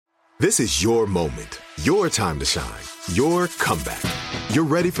This is your moment, your time to shine, your comeback. You're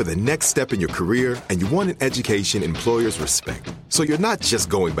ready for the next step in your career, and you want an education employers respect. So you're not just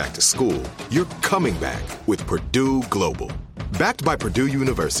going back to school, you're coming back with Purdue Global. Backed by Purdue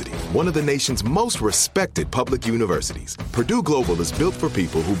University, one of the nation's most respected public universities, Purdue Global is built for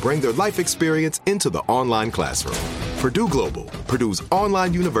people who bring their life experience into the online classroom. Purdue Global, Purdue's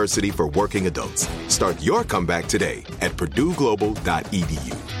online university for working adults. Start your comeback today at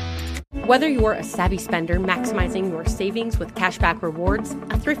purdueglobal.edu. Whether you're a savvy spender maximizing your savings with cashback rewards,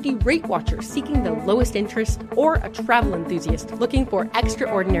 a thrifty rate watcher seeking the lowest interest, or a travel enthusiast looking for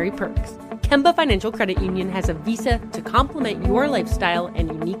extraordinary perks, Kemba Financial Credit Union has a visa to complement your lifestyle and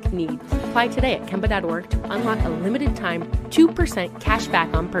unique needs. Apply today at Kemba.org to unlock a limited time 2% cash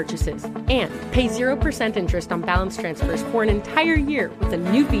back on purchases and pay 0% interest on balance transfers for an entire year with a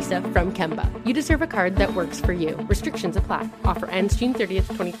new visa from Kemba. You deserve a card that works for you. Restrictions apply. Offer ends June 30th,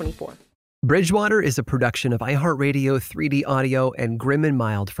 2024. Bridgewater is a production of iHeartRadio 3D Audio and Grim and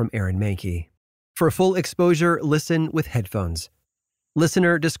Mild from Aaron Mahnke. For full exposure, listen with headphones.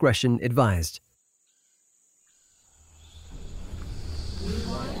 Listener discretion advised.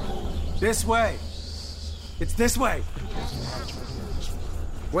 This way. It's this way.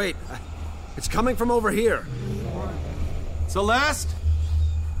 Wait, it's coming from over here. Celeste?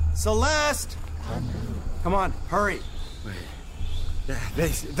 Celeste! Come on, hurry. Wait.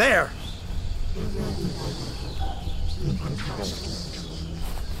 There!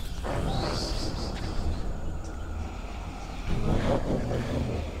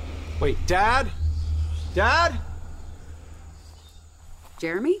 Wait, Dad? Dad?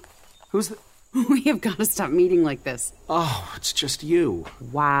 Jeremy? Who's the... We have got to stop meeting like this. Oh, it's just you.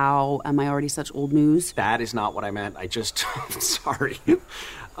 Wow, am I already such old news? That is not what I meant. I just... Sorry.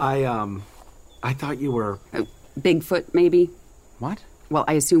 I thought you were... Bigfoot, maybe? What? Well,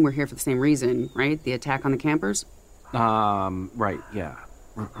 I assume we're here for the same reason, right? The attack on the campers? Right, yeah.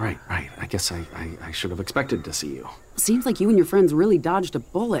 Right. I guess I should have expected to see you. Seems like you and your friends really dodged a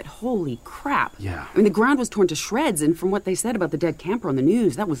bullet. Holy crap. Yeah. I mean, the ground was torn to shreds, and from what they said about the dead camper on the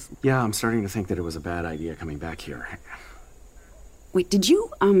news, that was... Yeah, I'm starting to think that it was a bad idea coming back here. Wait, did you,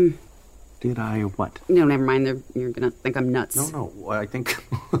 Did I what? No, never mind. You're gonna think I'm nuts. No. I think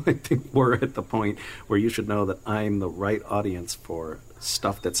we're at the point where you should know that I'm the right audience for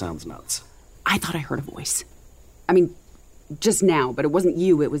stuff that sounds nuts. I thought I heard a voice. I mean, just now, but it wasn't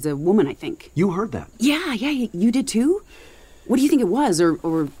you. It was a woman, I think. You heard that? Yeah, you did too? What do you think it was?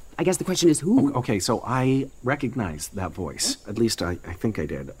 Or I guess the question is who? Okay, so I recognize that voice. At least I think I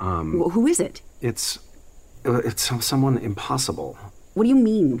did. Well, who is it? It's someone impossible. What do you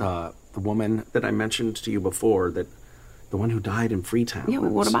mean? The woman that I mentioned to you before, the one who died in Freetown. Yeah, well,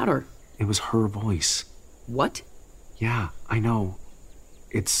 what about her? It was her voice. What? Yeah, I know.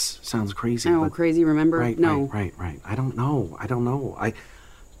 It sounds crazy. Oh, but crazy, remember? Right. I don't know. I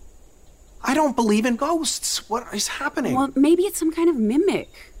don't believe in ghosts. What is happening? Well, maybe it's some kind of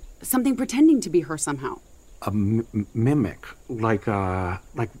mimic. Something pretending to be her somehow. A mimic? Like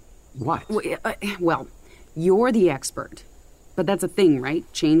what? Well, you're the expert. But that's a thing, right?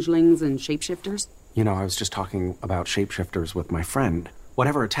 Changelings and shapeshifters? You know, I was just talking about shapeshifters with my friend.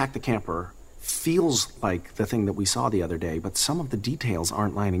 Whatever attacked the camper feels like the thing that we saw the other day, but some of the details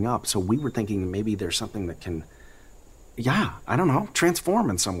aren't lining up. So we were thinking maybe there's something that can, I don't know, transform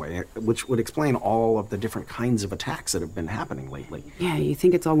in some way, which would explain all of the different kinds of attacks that have been happening lately. Yeah, you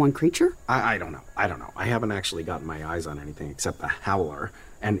think it's all one creature? I don't know. I haven't actually gotten my eyes on anything except the howler,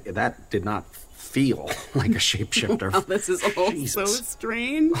 and that did not feel like a shapeshifter. Wow, this is all so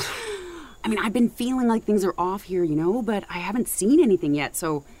strange. I mean, I've been feeling like things are off here, but I haven't seen anything yet,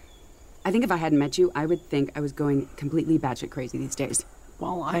 so I think if I hadn't met you, I would think I was going completely batshit crazy these days.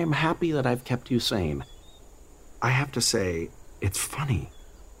 Well, I am happy that I've kept you sane. I have to say, it's funny.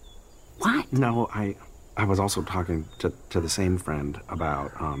 What? No, I was also talking to the same friend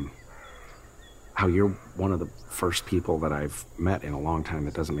about how you're one of the first people that I've met in a long time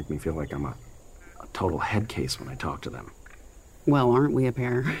that doesn't make me feel like I'm a total head case when I talk to them. Well, aren't we a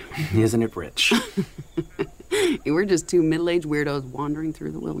pair? Isn't it rich? We're just two middle-aged weirdos wandering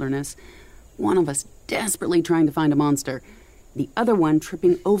through the wilderness. One of us desperately trying to find a monster. The other one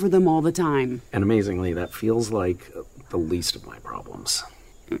tripping over them all the time. And amazingly, that feels like the least of my problems.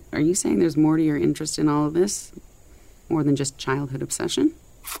 Are you saying there's more to your interest in all of this? More than just childhood obsession?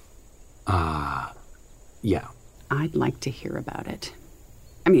 Yeah. I'd like to hear about it.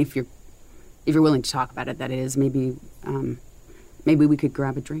 I mean, if you're willing to talk about it, that is. Maybe we could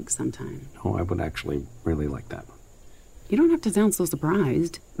grab a drink sometime. Oh, I would actually really like that. You don't have to sound so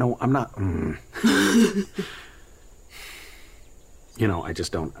surprised. No, I'm not. I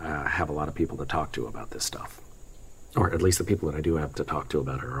just don't have a lot of people to talk to about this stuff. Or at least the people that I do have to talk to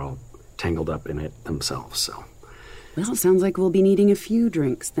about it are all tangled up in it themselves, so... Well, it sounds like we'll be needing a few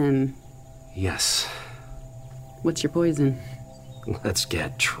drinks, then. Yes. What's your poison? Let's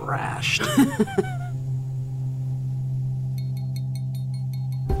get trashed.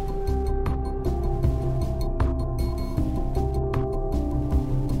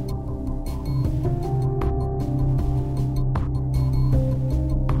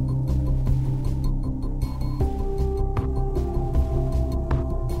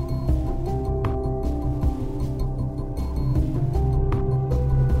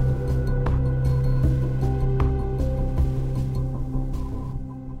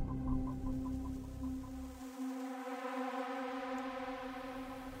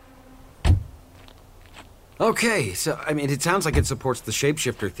 Okay, so, it sounds like it supports the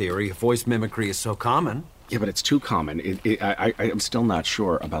shapeshifter theory if voice mimicry is so common. Yeah, but it's too common. I'm still not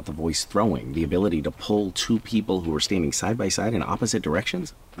sure about the voice throwing, the ability to pull two people who are standing side by side in opposite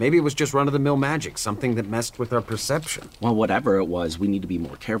directions. Maybe it was just run-of-the-mill magic, something that messed with our perception. Well, whatever it was, we need to be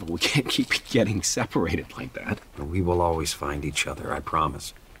more careful. We can't keep getting separated like that. We will always find each other, I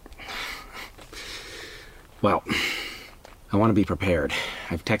promise. Well... I want to be prepared.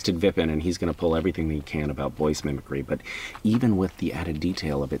 I've texted Vipin, and he's going to pull everything he can about voice mimicry, but even with the added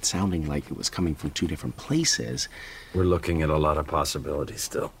detail of it sounding like it was coming from two different places... We're looking at a lot of possibilities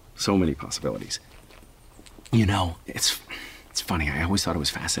still. So many possibilities. It's funny. I always thought it was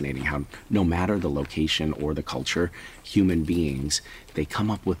fascinating how no matter the location or the culture, human beings, they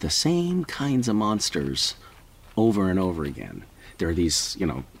come up with the same kinds of monsters over and over again. There are these,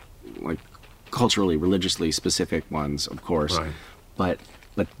 culturally, religiously specific ones, of course, right. but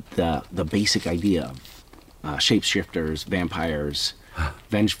the basic idea of shapeshifters, vampires,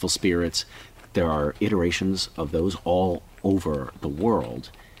 vengeful spirits, there are iterations of those all over the world.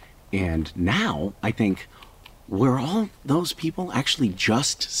 And now, I think, were all those people actually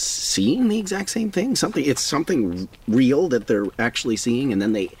just seeing the exact same thing? It's something real that they're actually seeing, and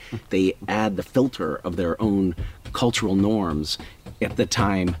then they add the filter of their own cultural norms at the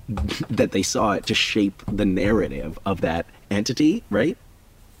time that they saw it to shape the narrative of that entity, right?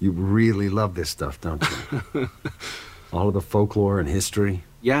 You really love this stuff, don't you? All of the folklore and history.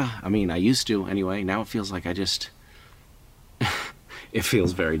 Yeah, I used to anyway. Now it feels like it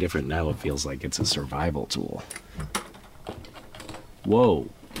feels very different now. It feels like it's a survival tool. Whoa.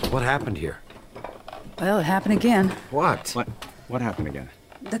 What happened here? Well, it happened again. What? What happened again?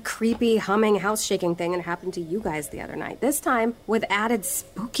 The creepy, humming, house-shaking thing that happened to you guys the other night. This time with added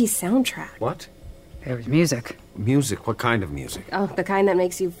spooky soundtrack. What? There was music. Music? What kind of music? Oh, the kind that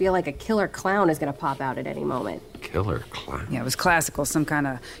makes you feel like a killer clown is going to pop out at any moment. Killer clown? Yeah, it was classical, some kind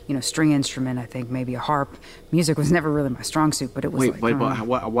of, string instrument, I think, maybe a harp. Music was never really my strong suit, but it was why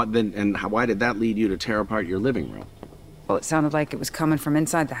did that lead you to tear apart your living room? Well, it sounded like it was coming from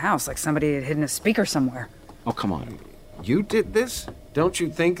inside the house, like somebody had hidden a speaker somewhere. Oh, come on. You did this? Don't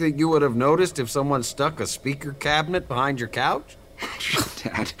you think that you would have noticed if someone stuck a speaker cabinet behind your couch?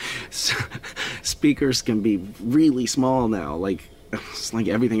 Dad, speakers can be really small now, it's like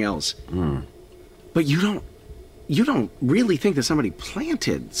everything else. But you don't really think that somebody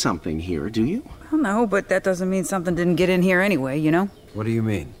planted something here, do you? I don't know, but that doesn't mean something didn't get in here anyway, What do you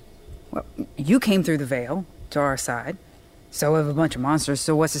mean? Well, you came through the veil to our side. So have a bunch of monsters,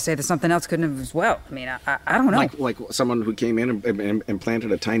 so what's to say that something else couldn't have as well? I don't know. Like someone who came in and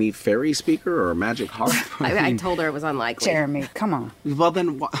planted a tiny fairy speaker or a magic harp? I told her it was unlikely. Jeremy, come on. Well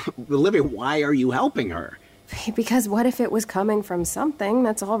then, Olivia, why are you helping her? Because what if it was coming from something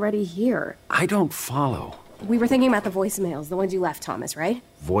that's already here? I don't follow. We were thinking about the voicemails, the ones you left, Thomas, right?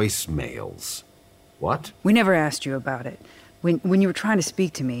 Voicemails? What? We never asked you about it. When you were trying to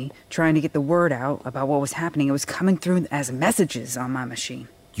speak to me, trying to get the word out about what was happening, it was coming through as messages on my machine.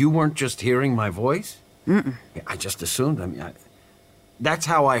 You weren't just hearing my voice? Mm-mm. I just assumed. That's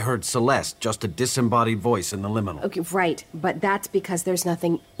how I heard Celeste, just a disembodied voice in the liminal. Okay, right. But that's because there's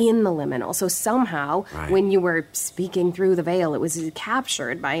nothing in the liminal. So somehow, when you were speaking through the veil, it was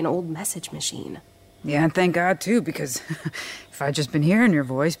captured by an old message machine. Yeah, and thank God, too, because if I'd just been hearing your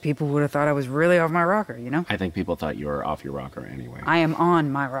voice, people would have thought I was really off my rocker, I think people thought you were off your rocker anyway. I am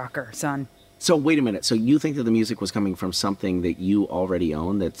on my rocker, son. So wait a minute. So you think that the music was coming from something that you already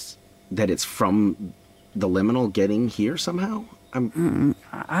own, that it's from the liminal getting here somehow?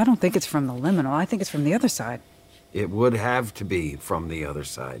 I don't think it's from the liminal. I think it's from the other side. It would have to be from the other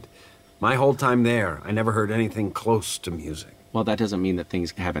side. My whole time there, I never heard anything close to music. Well, that doesn't mean that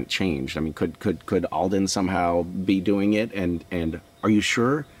things haven't changed. Could Alden somehow be doing it? And are you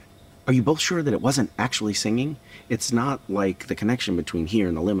sure Are you both sure that it wasn't actually singing? It's not like the connection between here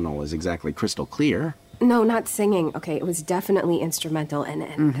and the liminal is exactly crystal clear. No, not singing. Okay, it was definitely instrumental,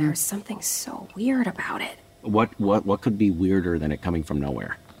 and there's something so weird about it. What could be weirder than it coming from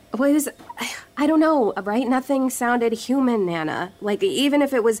nowhere? Well, I don't know, right? Nothing sounded human, Nana. Like, even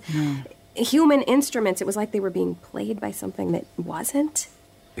if it was human instruments, it was like they were being played by something that wasn't.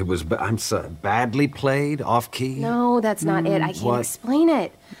 It was, badly played, off-key? No, that's not it. I can't explain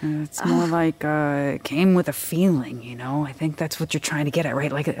it. It's more like it came with a feeling, you know? I think that's what you're trying to get at, right?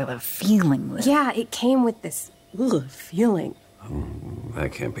 Like a feeling. Yeah, it came with this feeling.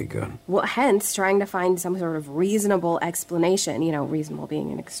 That can't be good. Well, hence trying to find some sort of reasonable explanation. You know, reasonable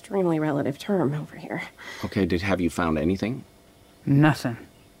being an extremely relative term over here. Okay, have you found anything? Nothing.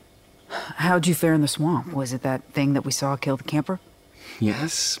 How'd you fare in the swamp? Was it that thing that we saw kill the camper?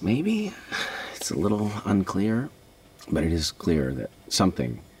 Yes, maybe. It's a little unclear, but it is clear that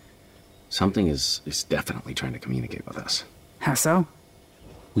something is definitely trying to communicate with us. How so?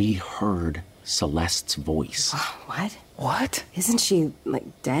 We heard Celeste's voice. What? What? Isn't she,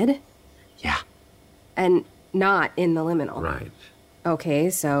 like, dead? Yeah. And not in the liminal? Right. Okay,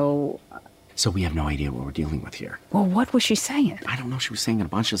 so... So we have no idea what we're dealing with here. Well, what was she saying? I don't know. She was saying a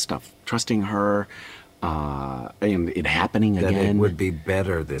bunch of stuff. Trusting her, and it happening again. Then it would be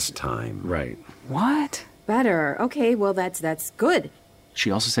better this time. Right. What? Better. Okay, well, that's good.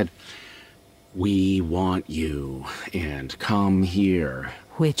 She also said, "We want you, and come here."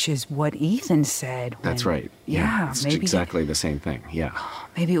 Which is what Ethan said. That's right. Yeah, it's maybe exactly the same thing. Yeah.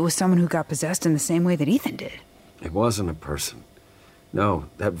 Maybe it was someone who got possessed in the same way that Ethan did. It wasn't a person. No,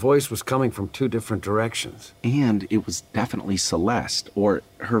 that voice was coming from two different directions. And it was definitely Celeste, or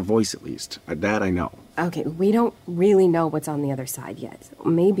her voice at least. That I know. Okay, we don't really know what's on the other side yet.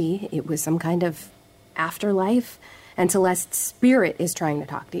 Maybe it was some kind of afterlife, and Celeste's spirit is trying to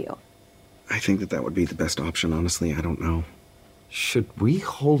talk to you. I think that would be the best option, honestly. I don't know. Should we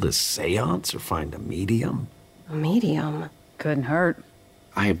hold a seance or find a medium? A medium? Couldn't hurt.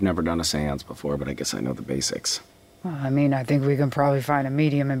 I have never done a seance before, but I guess I know the basics. Well, I mean, I think we can probably find a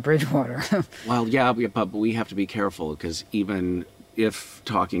medium in Bridgewater. Well, yeah, but we have to be careful, because even if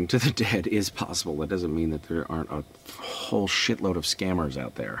talking to the dead is possible, that doesn't mean that there aren't a whole shitload of scammers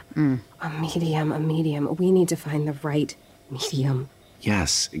out there. A medium. We need to find the right medium.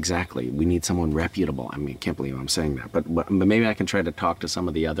 Yes, exactly. We need someone reputable. I mean, I can't believe I'm saying that. But maybe I can try to talk to some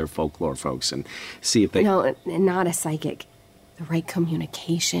of the other folklore folks and see if they... No, not a psychic. The right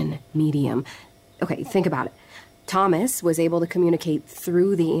communication medium. Okay, think about it. Thomas was able to communicate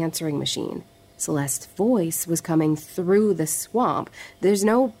through the answering machine. Celeste's voice was coming through the swamp. There's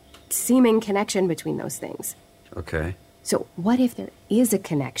no seeming connection between those things. Okay. So what if there is a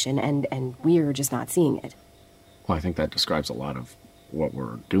connection and we're just not seeing it? Well, I think that describes a lot of what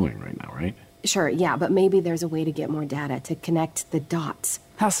we're doing right now, right? Sure, yeah, but maybe there's a way to get more data to connect the dots.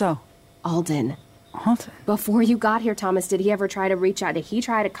 How so? Alden. Alden? Before you got here, Thomas, did he ever try to reach out? Did he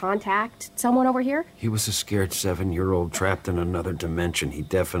try to contact someone over here? He was a scared 7-year-old trapped in another dimension. He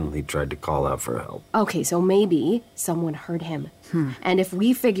definitely tried to call out for help. Okay, so maybe someone heard him. And if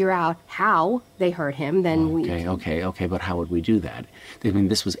we figure out how they heard him, then Okay, but how would we do that? I mean,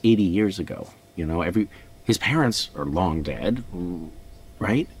 this was 80 years ago. You know, his parents are long dead,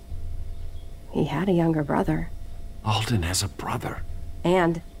 right? He had a younger brother. Alden has a brother.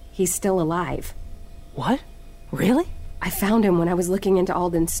 And he's still alive. What? Really? I found him when I was looking into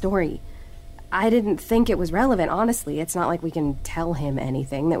Alden's story. I didn't think it was relevant, honestly. It's not like we can tell him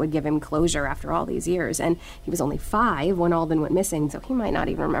anything that would give him closure after all these years. And he was only 5 when Alden went missing, so he might not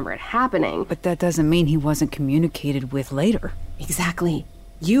even remember it happening. But that doesn't mean he wasn't communicated with later. Exactly.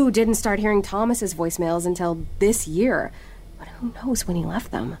 You didn't start hearing Thomas's voicemails until this year. But who knows when he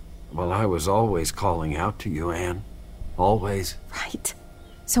left them? Well, I was always calling out to you, Anne. Always. Right.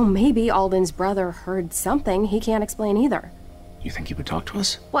 So maybe Alden's brother heard something he can't explain either. You think he would talk to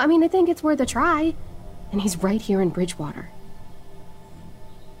us? Well, I mean, I think it's worth a try. And he's right here in Bridgewater.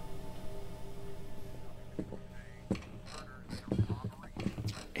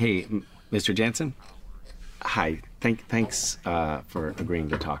 Hey, Mr. Jansen? Hi. Thanks for agreeing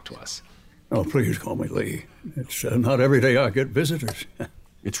to talk to us. Oh, please call me Lee. It's not every day I get visitors.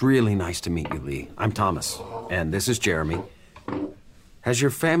 It's really nice to meet you, Lee. I'm Thomas, and this is Jeremy. Has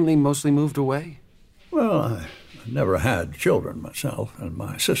your family mostly moved away? Well, I never had children myself, and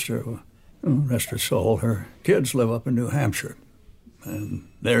my sister, rest her soul, her kids live up in New Hampshire. And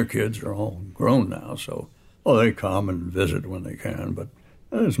their kids are all grown now, so they come and visit when they can, but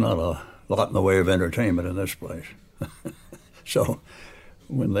there's not a lot in the way of entertainment in this place. So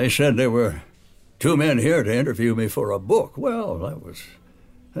when they said there were 2 men here to interview me for a book, well, that was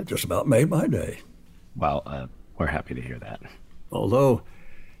That just about made my day. Well, we're happy to hear that. Although,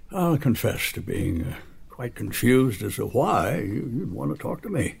 I'll confess to being quite confused as to why you'd want to talk to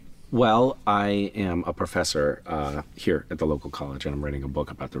me. Well, I am a professor here at the local college, and I'm writing a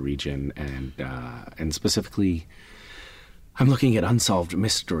book about the region, and specifically, I'm looking at unsolved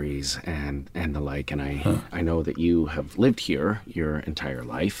mysteries and the like. And I know that you have lived here your entire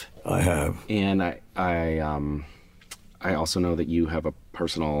life. I have, and I also know that you have a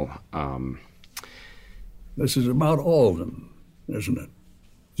personal. This is about Alden, isn't it?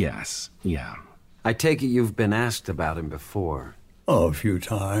 Yes. Yeah. I take it you've been asked about him before. Oh, a few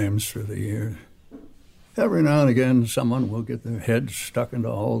times through the years. Every now and again, someone will get their heads stuck into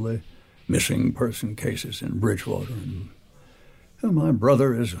all the missing person cases in Bridgewater. And my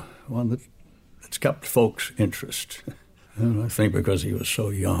brother is one that's kept folks' interest. And I think because he was so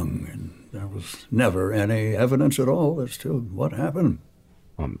young, and there was never any evidence at all as to what happened.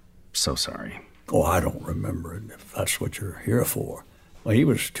 I'm so sorry. Oh, I don't remember it, if that's what you're here for. Well, he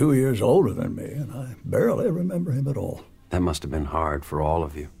was 2 years older than me, and I barely remember him at all. That must have been hard for all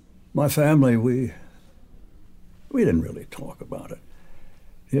of you. My family, we didn't really talk about it.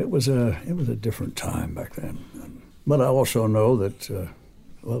 It was a different time back then. But I also know that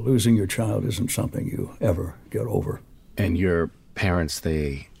losing your child isn't something you ever get over. And your parents,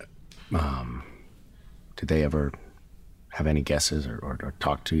 did they ever have any guesses or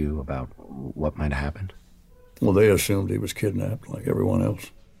talk to you about what might have happened? Well, they assumed he was kidnapped like everyone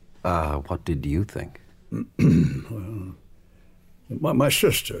else. What did you think? Well, my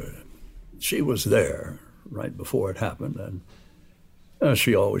sister, she was there right before it happened, and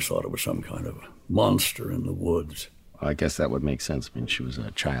she always thought it was some kind of monster in the woods. I guess that would make sense. I mean, she was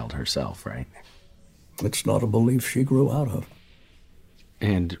a child herself, right? It's not a belief she grew out of.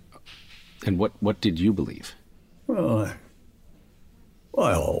 And what did you believe? Well,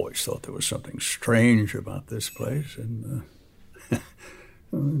 I always thought there was something strange about this place, and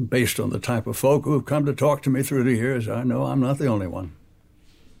based on the type of folk who've come to talk to me through the years, I know I'm not the only one.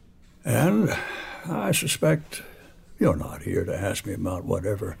 And I suspect you're not here to ask me about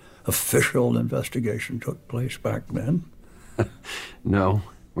whatever official investigation took place back then. No,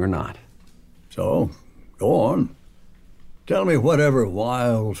 we're not. So, go on. Tell me whatever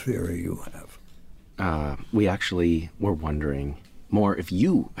wild theory you have. We actually were wondering more if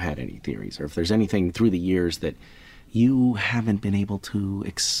you had any theories, or if there's anything through the years that you haven't been able to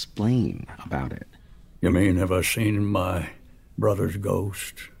explain about it. You mean, have I seen my brother's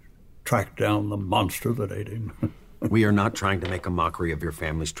ghost? Tracked down the monster that ate him? We are not trying to make a mockery of your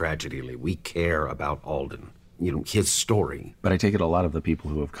family's tragedy, Lee. We care about Alden. You know, his story. But I take it a lot of the people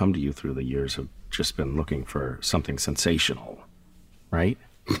who have come to you through the years have just been looking for something sensational, right?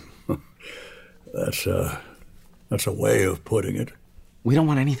 That's a way of putting it. We don't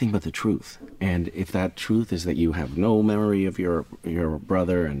want anything but the truth. And if that truth is that you have no memory of your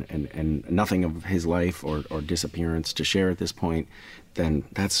brother and nothing of his life or disappearance to share at this point, then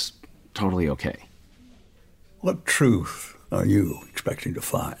that's totally okay. What truth are you expecting to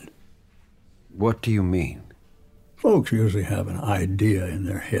find? What do you mean? Folks usually have an idea in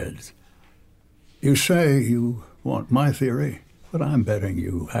their heads. You say you want my theory, but I'm betting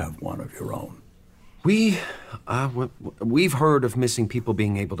you have one of your own. We've heard of missing people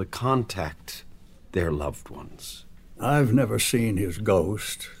being able to contact their loved ones. I've never seen his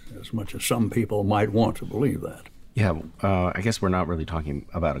ghost, as much as some people might want to believe that. Yeah, I guess we're not really talking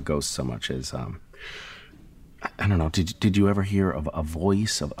about a ghost so much as, I don't know, did you ever hear of a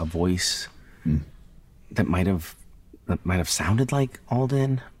voice that might have sounded like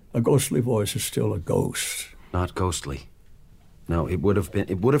Alden? A ghostly voice is still a ghost. Not ghostly. No, it would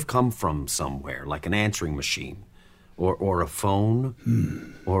have come from somewhere, like an answering machine, or a phone,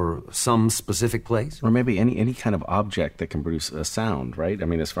 or some specific place. Or maybe any kind of object that can produce a sound, right? I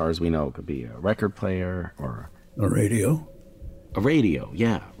mean, as far as we know, it could be a record player or... A radio? A radio,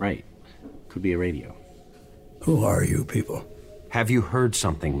 yeah, right. Could be a radio. Who are you people? Have you heard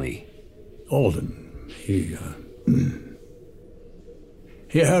something, Lee? Alden, he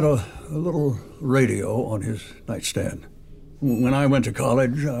had a little radio on his nightstand. When I went to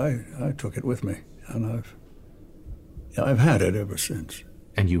college, I took it with me, and I've had it ever since.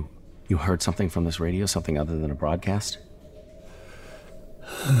 And you heard something from this radio, something other than a broadcast?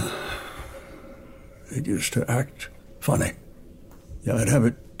 It used to act funny. Yeah, I'd have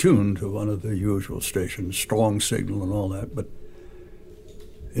it tuned to one of the usual stations, strong signal and all that, but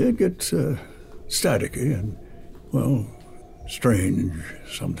it gets staticky and, well, strange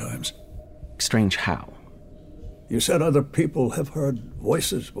sometimes. Strange how? You said other people have heard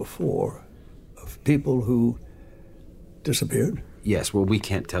voices before of people who disappeared? Yes, well, we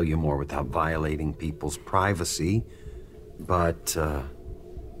can't tell you more without violating people's privacy. But,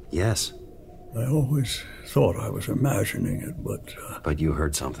 yes. I always thought I was imagining it, but... But you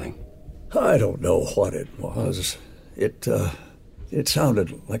heard something. I don't know what it was. It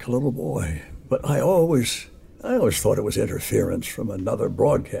sounded like a little boy, but I always thought it was interference from another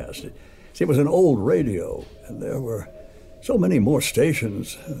broadcast. It was an old radio, and there were so many more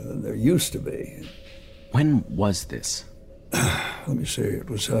stations than there used to be. When was this? Let me see. It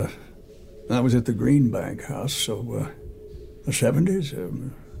was, I was at the Greenbank house, so, the 70s?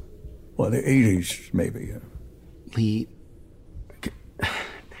 Well, the 80s, maybe. Lee,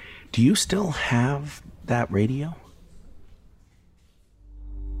 do you still have that radio?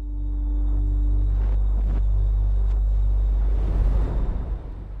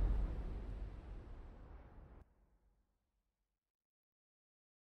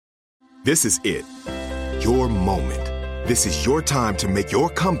 This is it. Your moment. This is your time to make your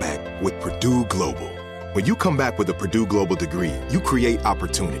comeback with Purdue Global. When you come back with a Purdue Global degree, you create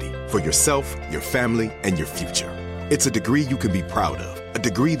opportunity for yourself, your family, and your future. It's a degree you can be proud of, a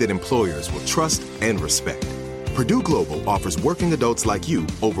degree that employers will trust and respect. Purdue Global offers working adults like you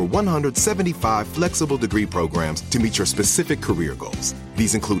over 175 flexible degree programs to meet your specific career goals.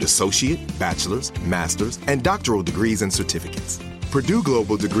 These include associate, bachelor's, master's, and doctoral degrees and certificates. Purdue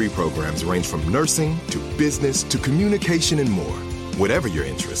Global degree programs range from nursing to business to communication and more. Whatever your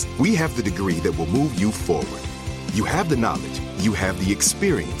interest, we have the degree that will move you forward. You have the knowledge, you have the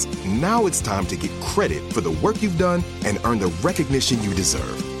experience. Now it's time to get credit for the work you've done and earn the recognition you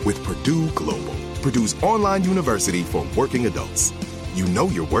deserve with Purdue Global, Purdue's online university for working adults. You know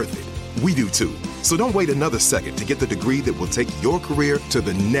you're worth it. We do too. So don't wait another second to get the degree that will take your career to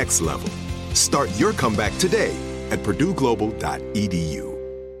the next level. Start your comeback today at purdueglobal.edu.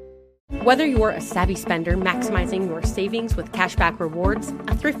 Whether you're a savvy spender maximizing your savings with cashback rewards,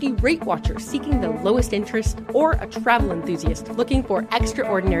 a thrifty rate watcher seeking the lowest interest, or a travel enthusiast looking for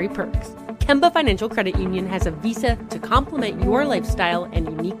extraordinary perks, Kemba Financial Credit Union has a visa to complement your lifestyle and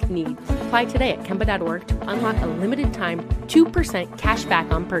unique needs. Apply today at Kemba.org to unlock a limited time 2% cash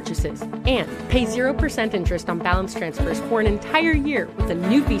back on purchases and pay 0% interest on balance transfers for an entire year with a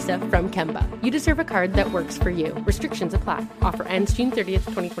new visa from Kemba. You deserve a card that works for you. Restrictions apply. Offer ends June 30th,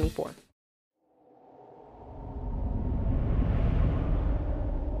 2024.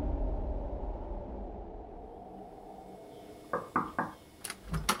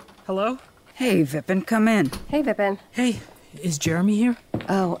 Hello? Hey, Vipin, come in. Hey, Vipin. Hey, is Jeremy here?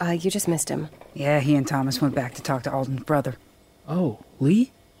 Oh, you just missed him. Yeah, he and Thomas went back to talk to Alden's brother. Oh,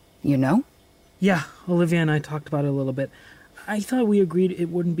 Lee? You know? Yeah, Olivia and I talked about it a little bit. I thought we agreed it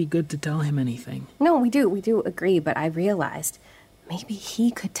wouldn't be good to tell him anything. No, we do agree, but I realized maybe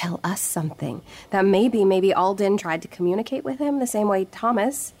he could tell us something. That maybe Alden tried to communicate with him the same way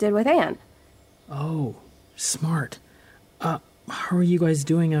Thomas did with Anne. Oh, smart. How are you guys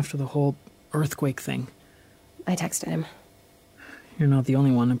doing after the whole earthquake thing? I texted him. You're not the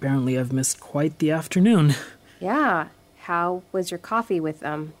only one. Apparently I've missed quite the afternoon. Yeah. How was your coffee with,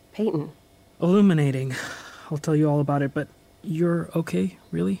 Peyton? Illuminating. I'll tell you all about it, but you're okay,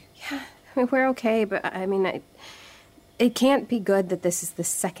 really? Yeah, I mean, we're okay, but, it can't be good that this is the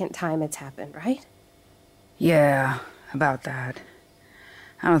second time it's happened, right? Yeah, about that.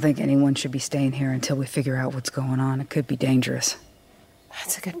 I don't think anyone should be staying here until we figure out what's going on. It could be dangerous.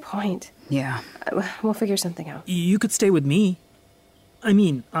 That's a good point. Yeah. We'll figure something out. You could stay with me. I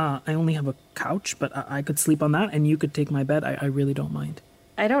mean, I only have a couch, but I could sleep on that, and you could take my bed. I really don't mind.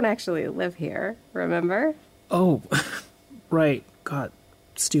 I don't actually live here, remember? Oh, right. God,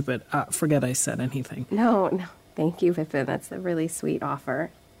 stupid. Forget I said anything. No. Thank you, Vipin. That's a really sweet offer.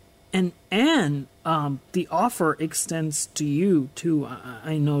 And Anne, the offer extends to you, too.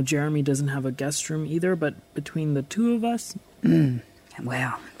 I know Jeremy doesn't have a guest room either, but between the two of us...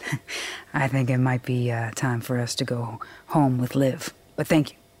 Well, I think it might be time for us to go home with Liv. But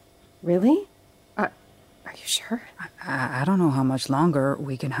thank you. Really? Are you sure? I don't know how much longer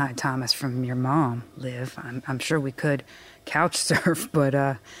we can hide Thomas from your mom, Liv. I'm sure we could couch surf,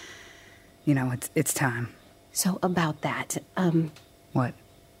 but, it's time. So about that, What?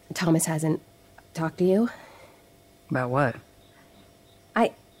 Thomas hasn't talked to you? About what?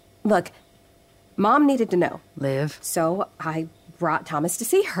 Look, Mom needed to know. Liv? So I brought Thomas to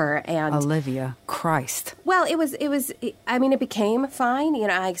see her, and... Olivia, Christ. Well, it became fine.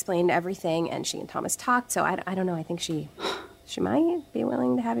 I explained everything, and she and Thomas talked, so I don't know, I think she might be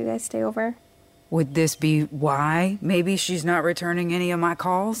willing to have you guys stay over. Would this be why maybe she's not returning any of my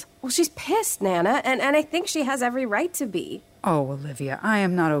calls? Well, she's pissed, Nana, and I think she has every right to be. Oh, Olivia, I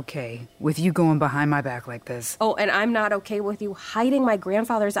am not okay with you going behind my back like this. Oh, and I'm not okay with you hiding my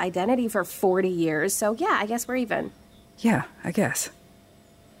grandfather's identity for 40 years, so yeah, I guess we're even. Yeah, I guess.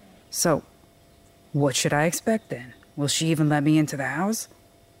 So, what should I expect then? Will she even let me into the house?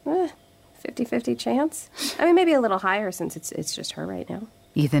 50-50 chance. I mean, maybe a little higher since it's just her right now.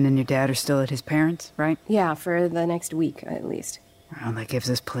 Ethan and your dad are still at his parents', right? Yeah, for the next week, at least. Well, that gives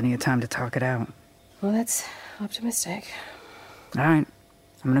us plenty of time to talk it out. Well, that's optimistic. All right.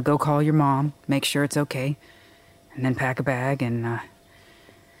 I'm gonna go call your mom, make sure it's okay, and then pack a bag and,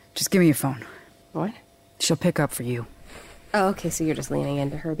 just give me your phone. What? She'll pick up for you. Oh, okay, so you're just leaning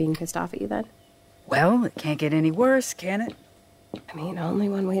into her being pissed off at you then? Well, it can't get any worse, can it? I mean, only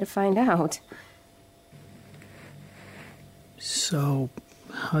one way to find out. So,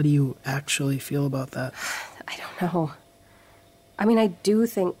 how do you actually feel about that? I don't know. I mean, I do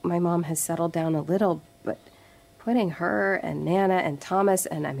think my mom has settled down a little, but putting her and Nana and Thomas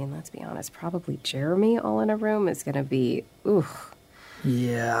and, I mean, let's be honest, probably Jeremy all in a room is gonna be, ooh.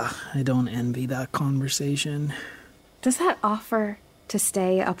 Yeah, I don't envy that conversation. Does that offer to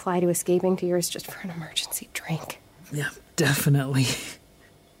stay apply to escaping to yours just for an emergency drink? Yeah, definitely.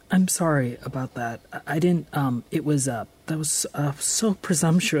 I'm sorry about that. I didn't, it was, that was so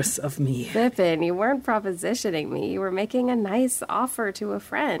presumptuous of me. Pippin, you weren't propositioning me. You were making a nice offer to a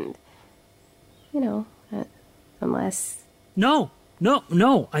friend. You know, unless... No,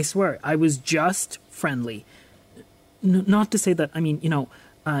 I swear. I was just friendly. Not to say that, I mean, you know,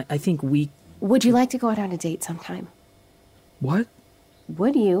 I think we... Would you like to go out on a date sometime? What?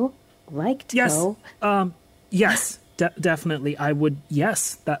 Would you like to go? Yes, definitely. I would,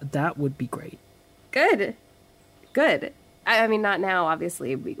 yes, that would be great. Good. I mean, not now,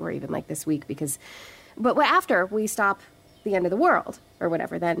 obviously, or even like this week, because... But after we stop the end of the world, or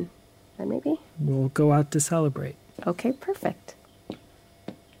whatever, then maybe? We'll go out to celebrate. Okay, perfect.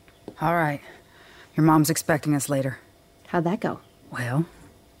 All right. Your mom's expecting us later. How'd that go? Well,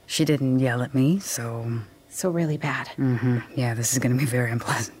 she didn't yell at me, so... So really bad. Mm-hmm. Yeah, this is gonna be very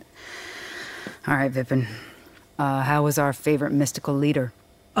unpleasant. All right, Vipin. How was our favorite mystical leader?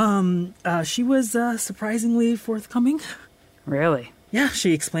 She was, surprisingly forthcoming. Really? Yeah,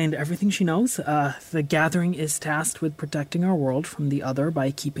 she explained everything she knows. The gathering is tasked with protecting our world from the other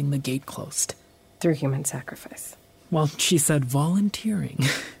by keeping the gate closed. Through human sacrifice. Well, she said volunteering.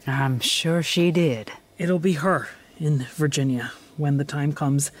 I'm sure she did. It'll be her in Virginia. When the time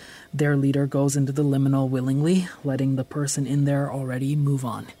comes, their leader goes into the liminal willingly, letting the person in there already move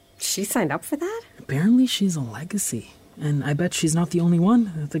on. She signed up for that? Apparently she's a legacy. And I bet she's not the only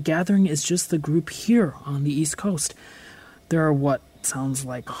one. The gathering is just the group here on the East Coast. There are what sounds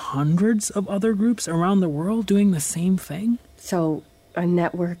like hundreds of other groups around the world doing the same thing. So, a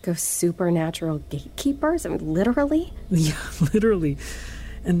network of supernatural gatekeepers? I mean, literally? Yeah, literally.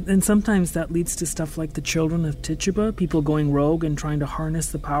 And sometimes that leads to stuff like the Children of Tituba, people going rogue and trying to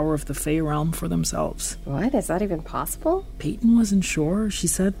harness the power of the Fey realm for themselves. What? Is that even possible? Peyton wasn't sure. She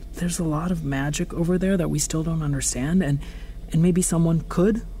said there's a lot of magic over there that we still don't understand, and maybe someone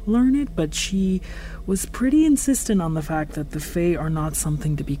could learn it, but she was pretty insistent on the fact that the Fey are not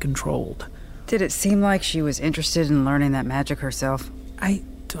something to be controlled. Did it seem like she was interested in learning that magic herself? I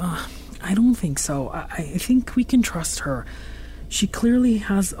don't think so. I think we can trust her. She clearly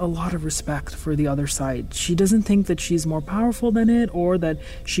has a lot of respect for the other side. She doesn't think that she's more powerful than it, or that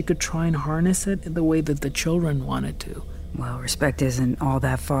she could try and harness it in the way that the children wanted to. Well, respect isn't all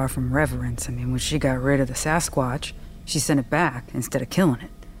that far from reverence. I mean, when she got rid of the Sasquatch, she sent it back instead of killing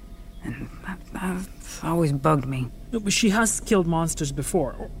it. And that's always bugged me. She has killed monsters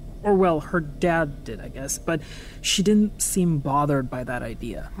before. Or well, her dad did, I guess. But she didn't seem bothered by that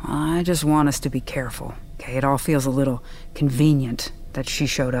idea. I just want us to be careful. Okay, it all feels a little convenient that she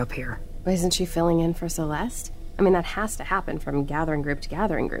showed up here. But isn't she filling in for Celeste? I mean, that has to happen from gathering group to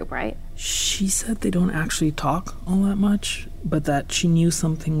gathering group, right? She said they don't actually talk all that much, but that she knew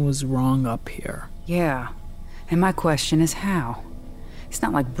something was wrong up here. Yeah, and my question is how? It's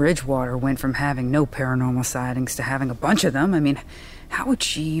not like Bridgewater went from having no paranormal sightings to having a bunch of them. I mean, how would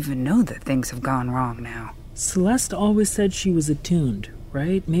she even know that things have gone wrong now? Celeste always said she was attuned,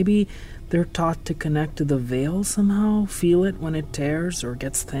 right? Maybe they're taught to connect to the veil somehow, feel it when it tears or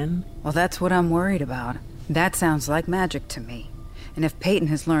gets thin. Well, that's what I'm worried about. That sounds like magic to me. And if Peyton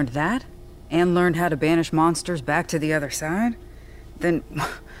has learned that, and learned how to banish monsters back to the other side, then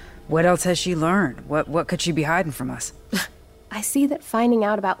what else has she learned? What could she be hiding from us? I see that finding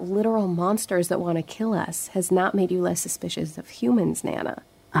out about literal monsters that want to kill us has not made you less suspicious of humans, Nana.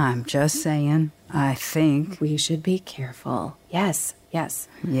 I'm just saying, I think... We should be careful. Yes.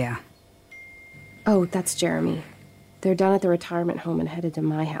 Yeah. Oh, that's Jeremy. They're done at the retirement home and headed to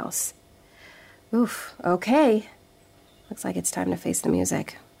my house. Oof, okay. Looks like it's time to face the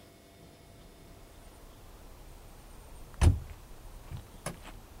music.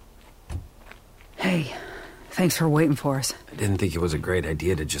 Hey, thanks for waiting for us. I didn't think it was a great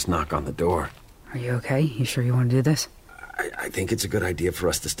idea to just knock on the door. Are you okay? You sure you want to do this? I think it's a good idea for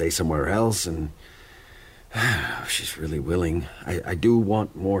us to stay somewhere else, and she's really willing. I do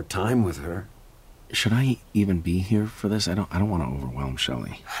want more time with her. Should I even be here for this? I don't want to overwhelm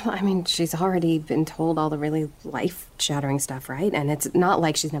Shelley. I mean, she's already been told all the really life-shattering stuff, right? And it's not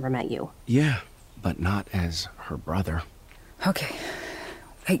like she's never met you. Yeah, but not as her brother. Okay.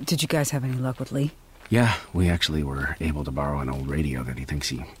 Hey, did you guys have any luck with Lee? Yeah, we actually were able to borrow an old radio that he thinks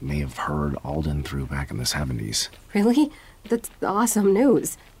he may have heard Alden through back in the 70s. Really? That's awesome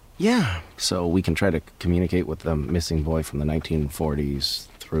news. Yeah, so we can try to communicate with the missing boy from the 1940s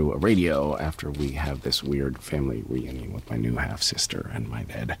through a radio after we have this weird family reunion with my new half-sister and my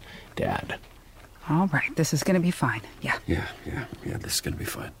dead dad. All right, this is gonna be fine. Yeah, this is gonna be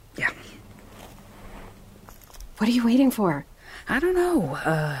fine. Yeah. What are you waiting for? I don't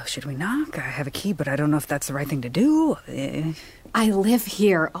know. Should we knock? I have a key, but I don't know if that's the right thing to do. I live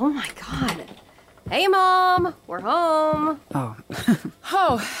here. Oh, my God. Hey, Mom. We're home. Oh.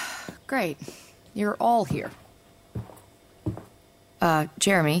 Oh, great. You're all here.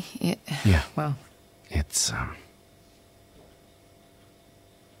 Jeremy. Yeah. Well. It's,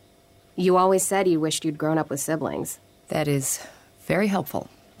 You always said you wished you'd grown up with siblings. That is very helpful.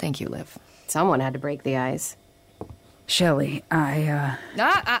 Thank you, Liv. Someone had to break the ice. Shelley, Nope,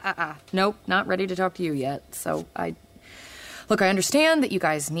 not ready to talk to you yet. So Look, I understand that you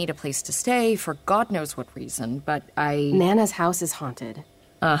guys need a place to stay for God knows what reason, but Nana's house is haunted.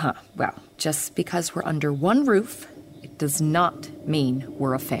 Uh-huh. Well, just because we're under one roof, it does not mean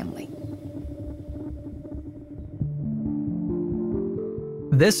we're a family.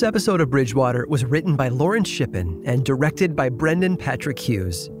 This episode of Bridgewater was written by Lauren Shippen and directed by Brendan Patrick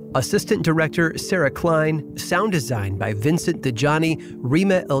Hughes. Assistant director Sarah Klein, sound design by Vincent Dejani,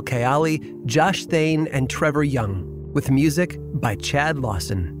 Rima Elkayali, Josh Thane, and Trevor Young, with music by Chad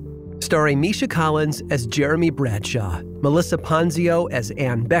Lawson. Starring Misha Collins as Jeremy Bradshaw, Melissa Ponzio as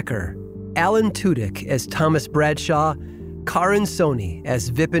Ann Becker, Alan Tudyk as Thomas Bradshaw, Karan Soni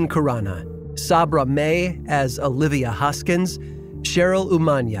as Vipin Khurana, Sabra May as Olivia Hoskins, Cheryl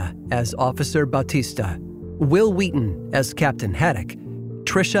Umanya as Officer Bautista, Will Wheaton as Captain Haddock,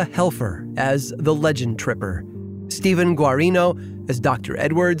 Trisha Helfer as the Legend Tripper, Stephen Guarino as Dr.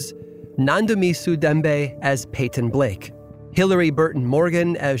 Edwards, Nandamisu Dembe as Peyton Blake, Hillary Burton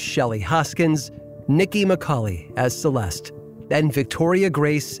Morgan as Shelley Hoskins, Nikki McCauley as Celeste, and Victoria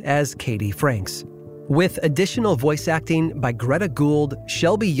Grace as Katie Franks. With additional voice acting by Greta Gould,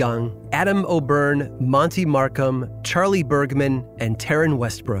 Shelby Young, Adam O'Byrne, Monty Markham, Charlie Bergman, and Taryn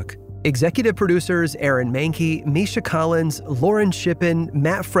Westbrook. Executive producers Aaron Mankey, Misha Collins, Lauren Shippen,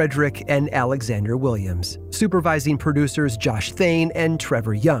 Matt Frederick, and Alexander Williams. Supervising producers Josh Thane and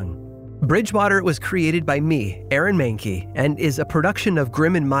Trevor Young. Bridgewater was created by me, Aaron Mankey, and is a production of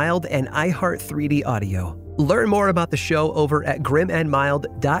Grim and Mild and iHeart 3D Audio. Learn more about the show over at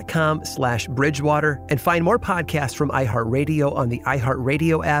grimandmild.com/Bridgewater and find more podcasts from iHeartRadio on the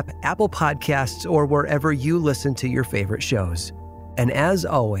iHeartRadio app, Apple Podcasts, or wherever you listen to your favorite shows. And as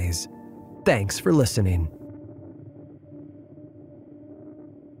always, thanks for listening.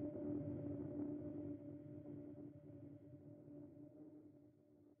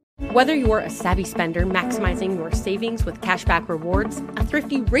 Whether you're a savvy spender maximizing your savings with cashback rewards, a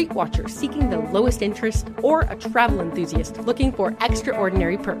thrifty rate watcher seeking the lowest interest, or a travel enthusiast looking for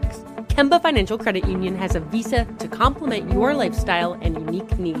extraordinary perks, Kemba Financial Credit Union has a visa to complement your lifestyle and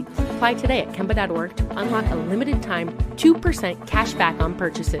unique needs. Apply today at Kemba.org to unlock a limited-time 2% cash back on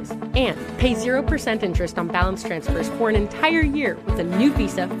purchases and pay 0% interest on balance transfers for an entire year with a new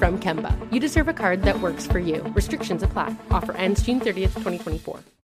visa from Kemba. You deserve a card that works for you. Restrictions apply. Offer ends June 30th, 2024.